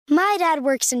My dad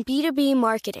works in B2B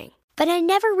marketing, but I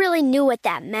never really knew what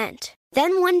that meant.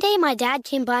 Then one day my dad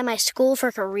came by my school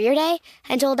for career day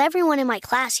and told everyone in my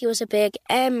class he was a big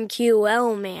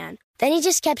MQL man. Then he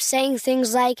just kept saying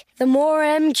things like, the more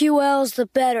MQLs, the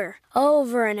better,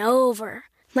 over and over.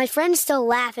 My friends still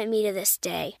laugh at me to this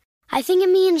day. I think it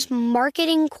means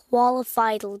marketing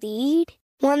qualified lead.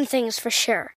 One thing's for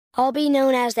sure, I'll be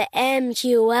known as the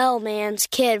MQL man's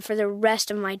kid for the rest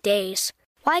of my days.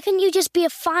 Why couldn't you just be a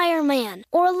fireman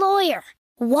or a lawyer?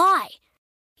 Why?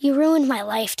 You ruined my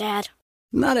life, Dad.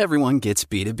 Not everyone gets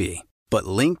B2B, but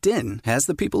LinkedIn has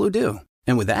the people who do.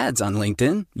 And with ads on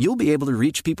LinkedIn, you'll be able to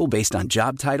reach people based on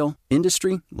job title,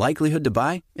 industry, likelihood to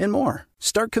buy, and more.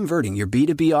 Start converting your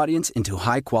B2B audience into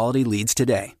high-quality leads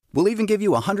today. We'll even give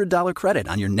you a $100 credit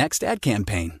on your next ad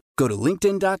campaign. Go to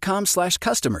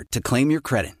linkedin.com/customer to claim your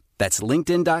credit. That's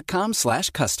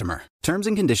linkedin.com/customer. Terms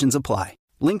and conditions apply.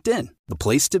 LinkedIn, the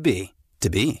place to be, to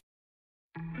be.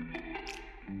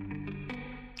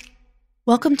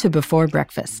 Welcome to Before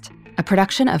Breakfast, a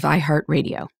production of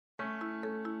iHeartRadio.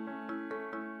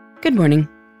 Good morning.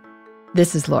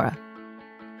 This is Laura.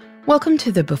 Welcome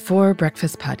to the Before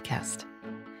Breakfast podcast.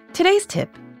 Today's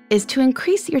tip is to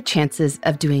increase your chances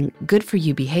of doing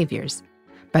good-for-you behaviors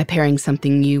by pairing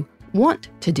something you want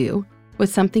to do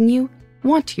with something you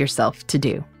want yourself to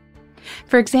do.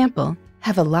 For example,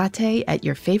 have a latte at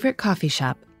your favorite coffee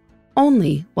shop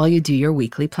only while you do your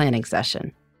weekly planning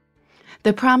session.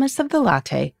 The promise of the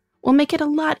latte will make it a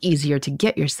lot easier to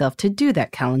get yourself to do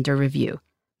that calendar review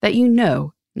that you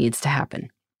know needs to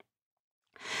happen.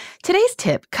 Today's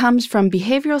tip comes from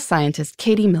behavioral scientist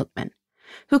Katie Milkman,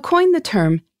 who coined the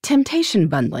term temptation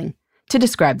bundling to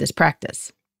describe this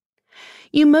practice.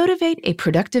 You motivate a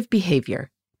productive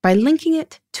behavior by linking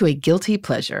it to a guilty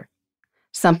pleasure,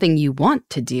 something you want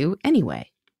to do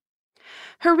anyway.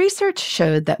 Her research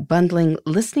showed that bundling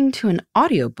listening to an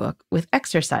audiobook with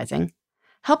exercising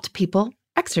helped people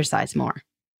exercise more.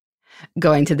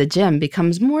 Going to the gym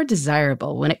becomes more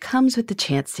desirable when it comes with the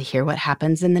chance to hear what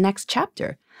happens in the next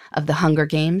chapter of The Hunger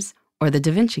Games or The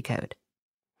Da Vinci Code.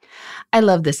 I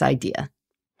love this idea.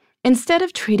 Instead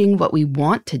of treating what we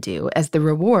want to do as the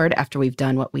reward after we've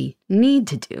done what we need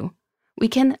to do, we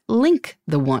can link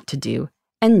the want to do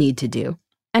and need to do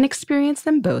and experience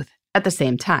them both at the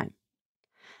same time.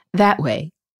 That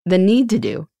way, the need to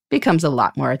do becomes a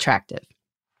lot more attractive.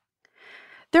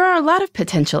 There are a lot of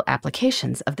potential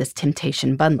applications of this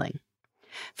temptation bundling.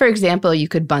 For example, you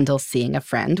could bundle seeing a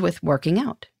friend with working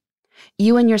out.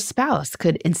 You and your spouse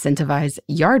could incentivize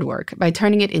yard work by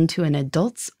turning it into an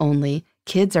adults-only,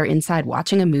 kids are inside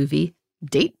watching a movie,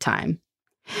 date time.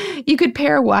 You could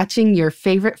pair watching your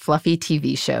favorite fluffy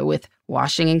TV show with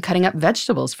washing and cutting up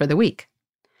vegetables for the week.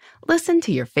 Listen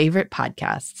to your favorite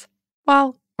podcasts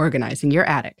while organizing your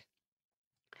attic.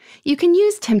 You can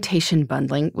use temptation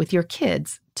bundling with your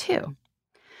kids, too.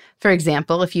 For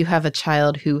example, if you have a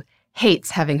child who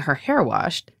hates having her hair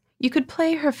washed, you could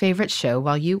play her favorite show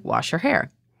while you wash her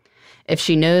hair. If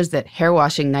she knows that hair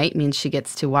washing night means she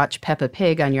gets to watch Peppa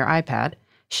Pig on your iPad,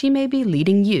 she may be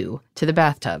leading you to the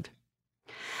bathtub.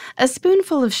 A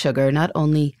spoonful of sugar not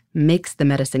only makes the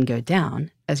medicine go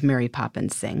down, as Mary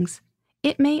Poppins sings,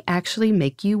 it may actually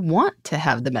make you want to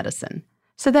have the medicine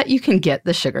so that you can get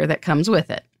the sugar that comes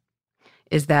with it.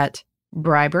 Is that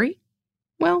bribery?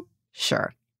 Well,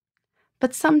 sure.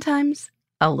 But sometimes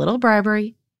a little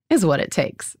bribery is what it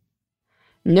takes.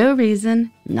 No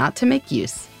reason not to make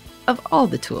use of all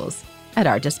the tools at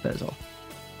our disposal.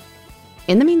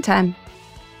 In the meantime,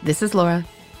 this is Laura.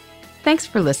 Thanks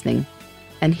for listening,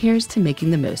 and here's to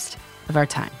making the most of our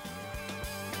time.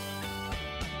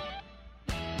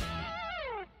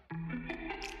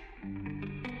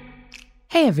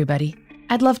 Hey everybody,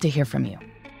 I'd love to hear from you.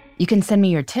 You can send me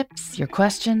your tips, your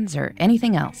questions, or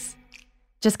anything else.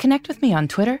 Just connect with me on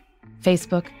Twitter,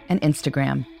 Facebook, and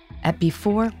Instagram at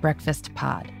Before Breakfast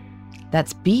Pod.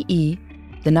 That's BE,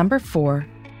 the number 4,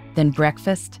 then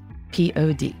breakfast,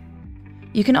 POD.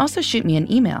 You can also shoot me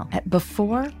an email at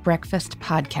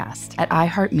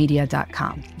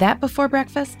beforebreakfastpodcast@iheartmedia.com. That Before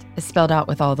Breakfast is spelled out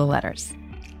with all the letters.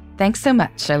 Thanks so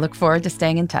much. I look forward to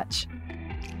staying in touch.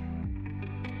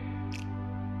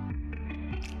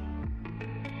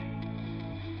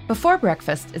 Before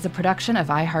Breakfast is a production of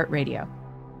iHeartRadio.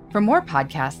 For more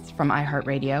podcasts from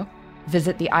iHeartRadio,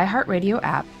 visit the iHeartRadio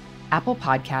app, Apple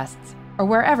Podcasts, or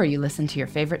wherever you listen to your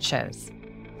favorite shows.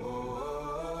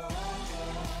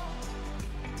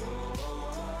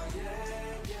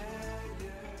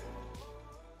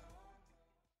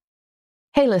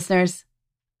 Hey listeners,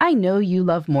 I know you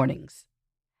love mornings.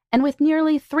 And with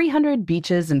nearly 300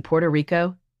 beaches in Puerto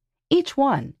Rico, each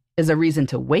one is a reason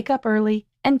to wake up early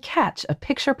and catch a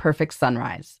picture-perfect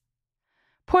sunrise.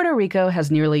 Puerto Rico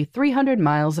has nearly 300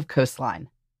 miles of coastline,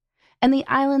 and the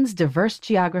island's diverse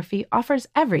geography offers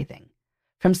everything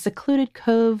from secluded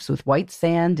coves with white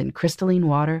sand and crystalline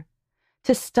water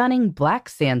to stunning black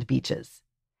sand beaches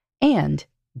and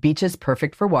beaches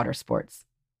perfect for water sports.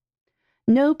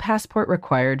 No passport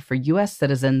required for U.S.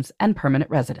 citizens and permanent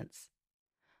residents.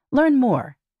 Learn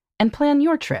more and plan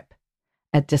your trip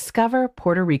at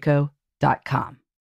discoverpuertorico.com.